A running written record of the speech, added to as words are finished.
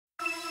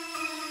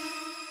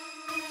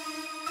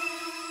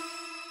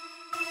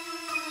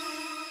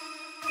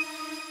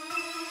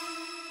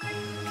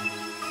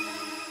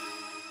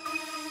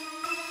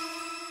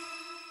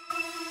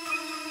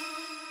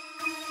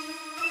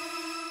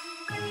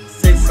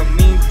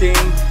thing,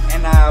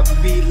 and I'll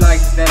be like,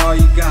 is that all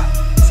you got?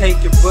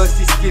 Take your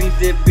busty skinny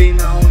dipping,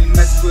 I only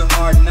mess with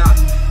hard knock.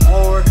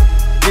 Or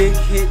big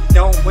hit,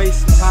 don't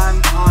waste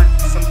time on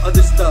some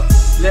other stuff.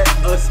 Let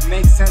us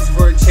make sense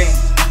for a change.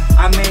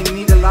 I may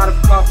need a lot of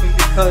coughing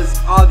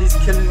because all these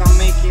killings I'm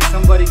making,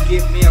 somebody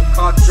give me a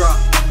cough drop.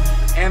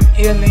 Am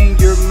illing,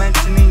 you're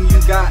mentioning you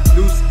got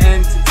loose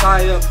ends to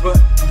tie up, but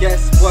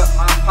guess what,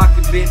 my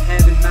pocket been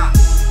heavy knot.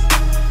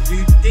 Do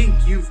you think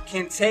you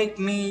can take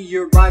me?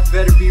 You're right,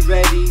 better be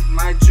ready.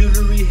 My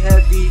jewelry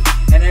heavy,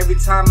 and every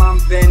time I'm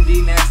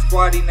bending and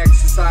squatting,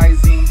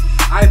 exercising,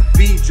 I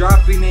be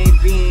dropping,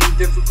 ain't being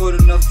difficult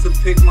enough to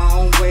pick my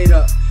own weight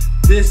up.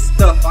 This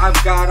stuff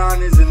I've got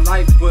on isn't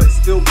light, but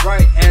still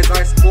bright as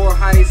I score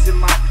highest in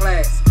my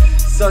class.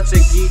 Such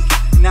a geek,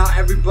 now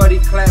everybody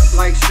clap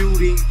like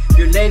shooting.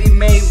 Your lady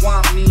may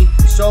want me,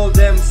 show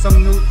them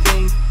some new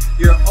thing.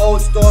 Your old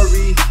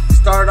story,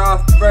 start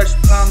off fresh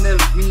pounded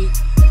meat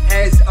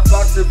as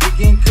about to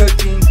begin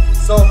cooking.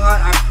 So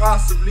hot I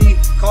possibly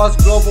cause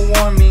global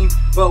warming,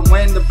 but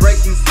when the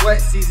breaking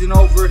sweat season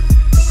over,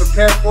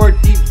 prepare for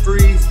a deep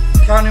freeze.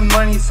 Counting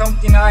money,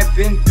 something I've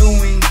been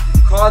doing.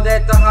 Call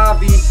that the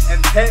hobby,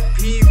 and pet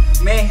peeve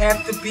may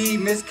have to be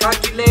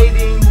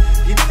miscalculating.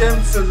 Get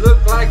them to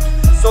look like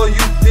so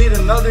you did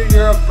another.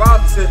 You're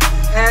about to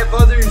have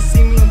others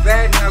seeming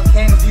bad. Now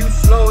can you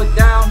slow it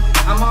down?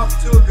 I'm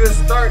off to a good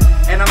start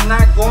and I'm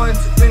not going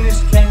to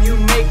finish. Can you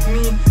make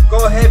me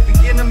go ahead,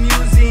 begin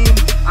amusing?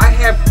 I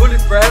have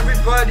bullet for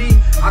everybody.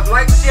 I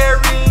like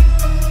sharing.